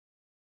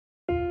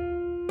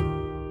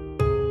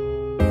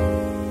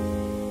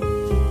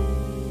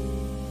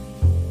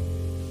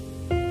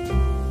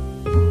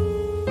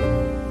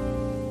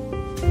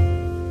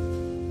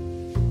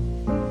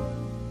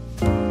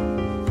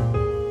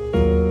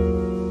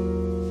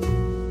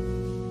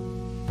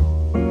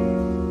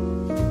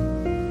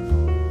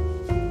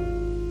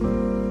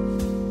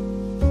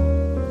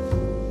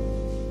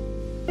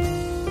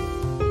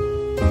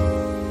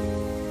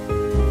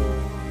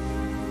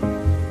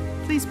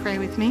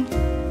with me?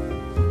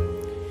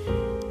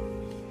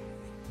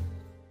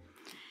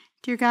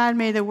 Dear God,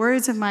 may the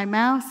words of my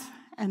mouth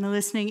and the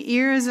listening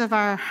ears of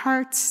our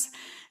hearts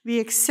be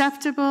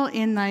acceptable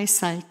in thy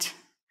sight,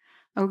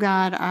 O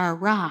God, our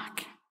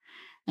rock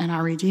and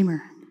our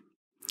Redeemer.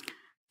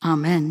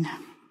 Amen.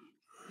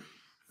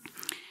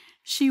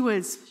 She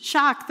was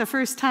shocked the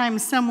first time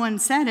someone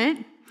said it,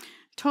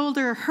 told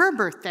her her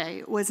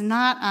birthday was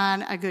not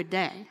on a good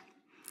day.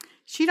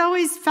 She'd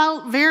always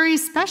felt very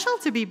special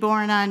to be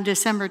born on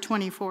December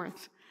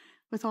 24th,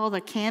 with all the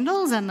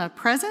candles and the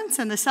presents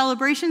and the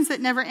celebrations that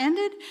never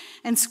ended,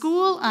 and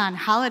school on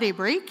holiday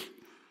break.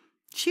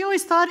 She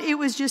always thought it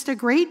was just a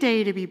great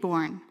day to be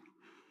born.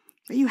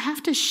 But you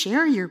have to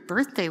share your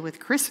birthday with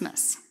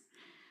Christmas.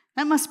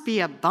 That must be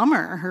a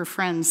bummer, her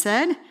friend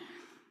said.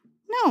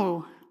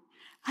 No,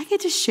 I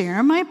get to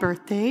share my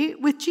birthday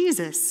with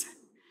Jesus,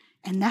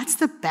 and that's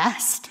the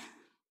best,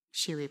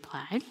 she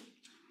replied.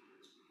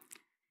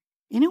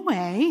 In a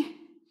way,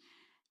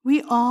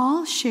 we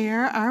all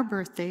share our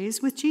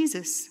birthdays with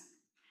Jesus.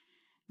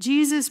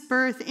 Jesus'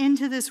 birth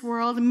into this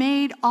world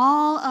made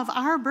all of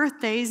our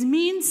birthdays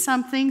mean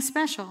something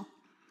special.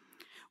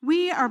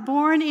 We are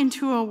born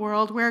into a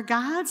world where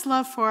God's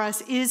love for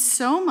us is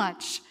so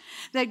much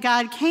that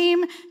God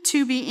came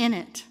to be in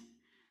it,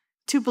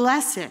 to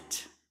bless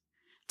it,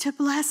 to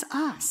bless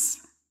us,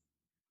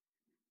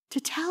 to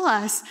tell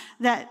us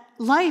that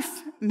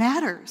life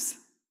matters,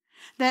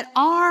 that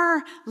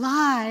our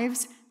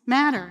lives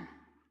matter.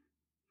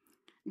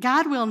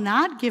 God will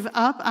not give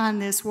up on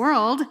this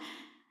world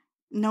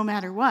no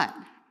matter what.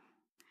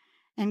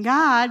 And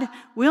God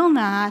will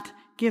not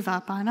give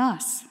up on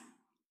us.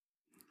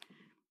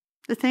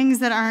 The things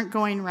that aren't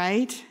going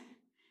right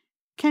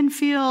can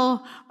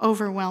feel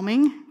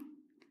overwhelming.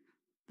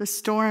 The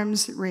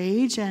storms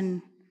rage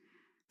and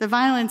the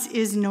violence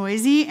is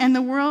noisy, and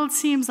the world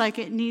seems like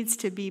it needs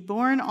to be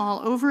born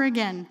all over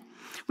again.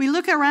 We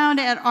look around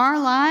at our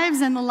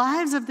lives and the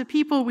lives of the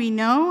people we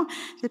know,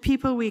 the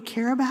people we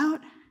care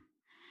about,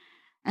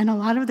 and a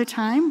lot of the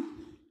time,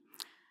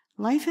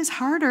 life is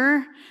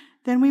harder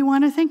than we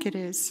want to think it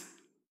is.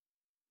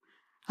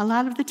 A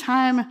lot of the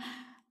time,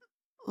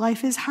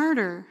 life is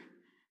harder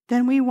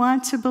than we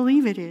want to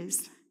believe it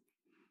is.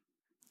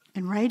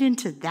 And right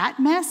into that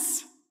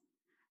mess,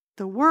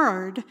 the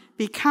Word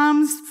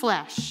becomes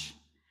flesh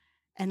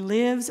and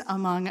lives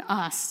among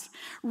us.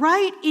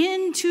 Right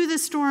into the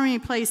stormy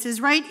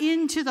places, right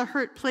into the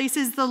hurt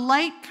places, the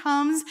light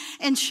comes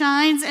and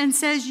shines and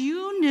says,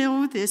 you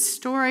know this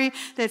story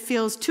that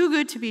feels too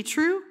good to be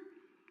true?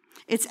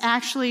 It's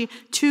actually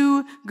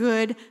too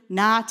good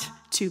not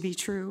to be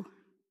true.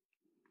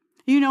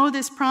 You know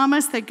this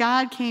promise that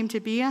God came to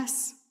be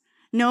us,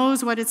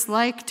 knows what it's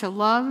like to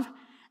love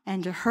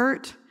and to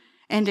hurt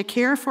and to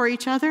care for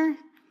each other?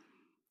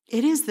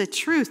 It is the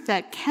truth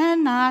that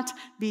cannot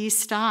be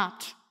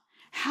stopped,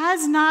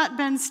 has not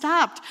been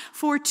stopped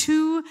for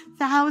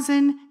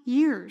 2,000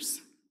 years.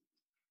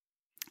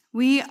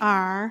 We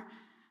are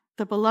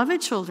the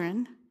beloved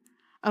children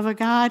of a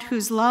God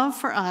whose love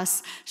for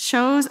us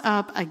shows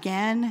up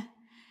again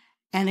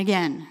and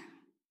again.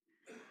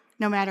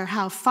 No matter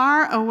how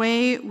far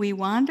away we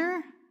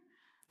wander,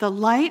 the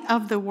light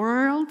of the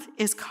world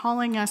is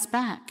calling us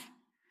back,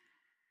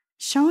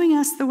 showing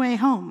us the way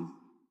home.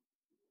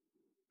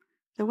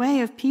 The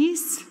way of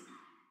peace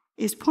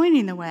is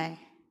pointing the way,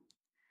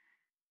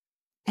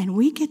 and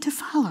we get to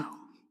follow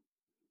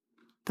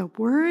the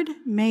Word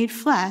made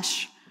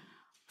flesh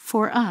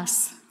for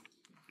us.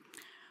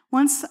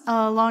 Once,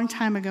 a long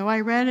time ago, I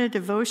read a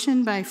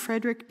devotion by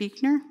Frederick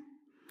Buechner,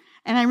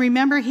 and I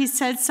remember he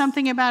said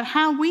something about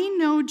how we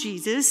know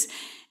Jesus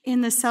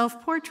in the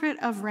self-portrait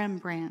of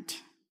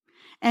Rembrandt,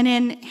 and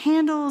in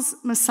Handel's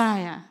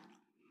Messiah,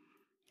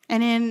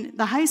 and in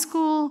the high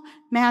school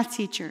math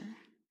teacher,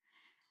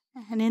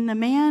 and in the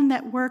man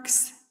that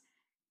works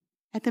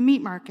at the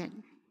meat market.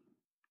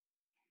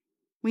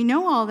 We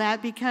know all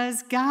that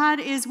because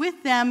God is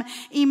with them,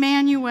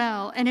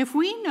 Emmanuel. And if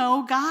we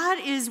know God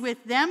is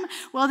with them,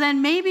 well,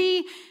 then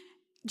maybe,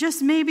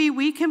 just maybe,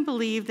 we can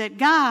believe that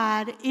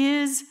God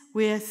is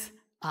with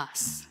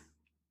us.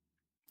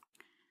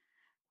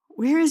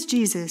 Where is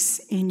Jesus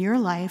in your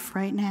life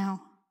right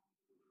now?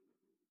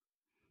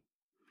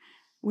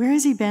 Where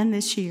has he been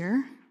this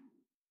year?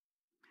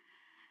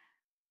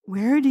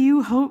 Where do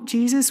you hope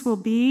Jesus will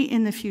be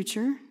in the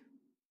future?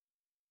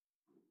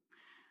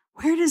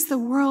 Where does the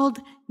world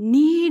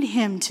need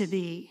him to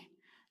be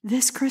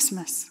this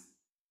Christmas?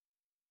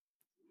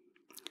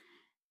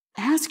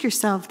 Ask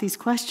yourself these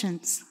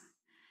questions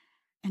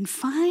and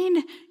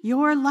find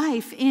your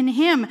life in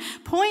him.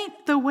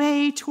 Point the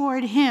way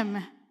toward him.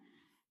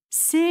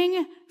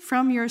 Sing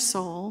from your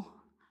soul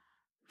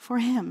for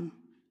him.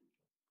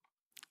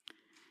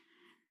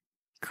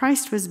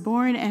 Christ was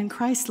born and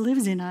Christ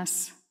lives in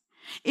us.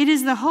 It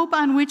is the hope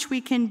on which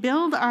we can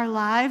build our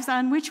lives,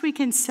 on which we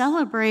can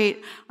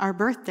celebrate our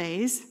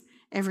birthdays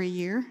every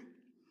year.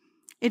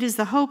 It is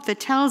the hope that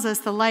tells us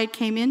the light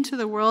came into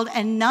the world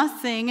and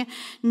nothing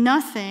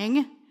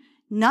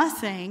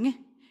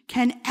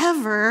can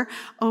ever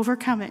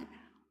overcome it.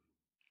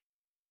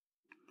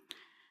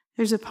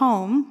 There's a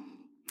poem.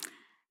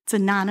 It's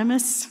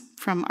anonymous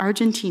from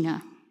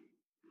Argentina.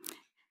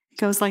 It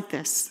goes like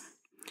this.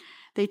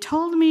 They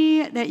told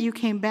me that you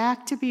came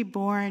back to be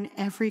born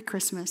every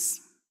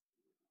Christmas,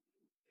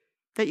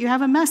 that you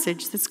have a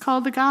message that's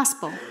called the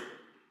gospel,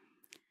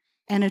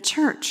 and a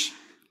church.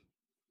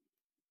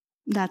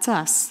 That's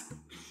us.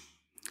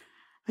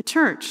 A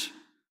church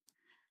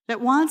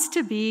that wants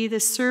to be the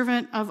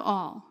servant of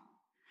all.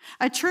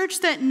 A church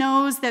that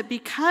knows that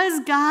because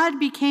God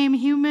became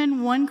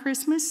human one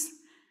Christmas,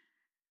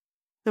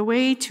 the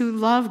way to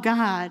love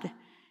God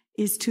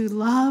is to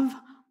love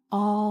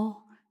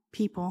all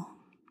people.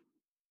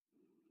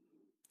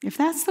 If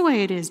that's the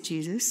way it is,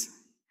 Jesus,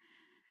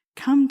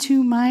 come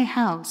to my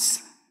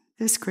house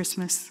this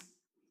Christmas.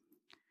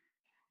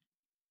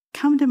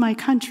 Come to my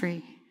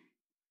country.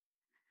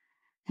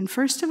 And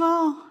first of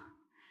all,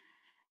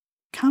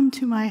 come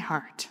to my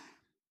heart.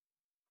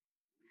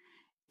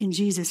 In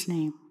Jesus'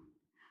 name,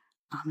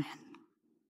 amen.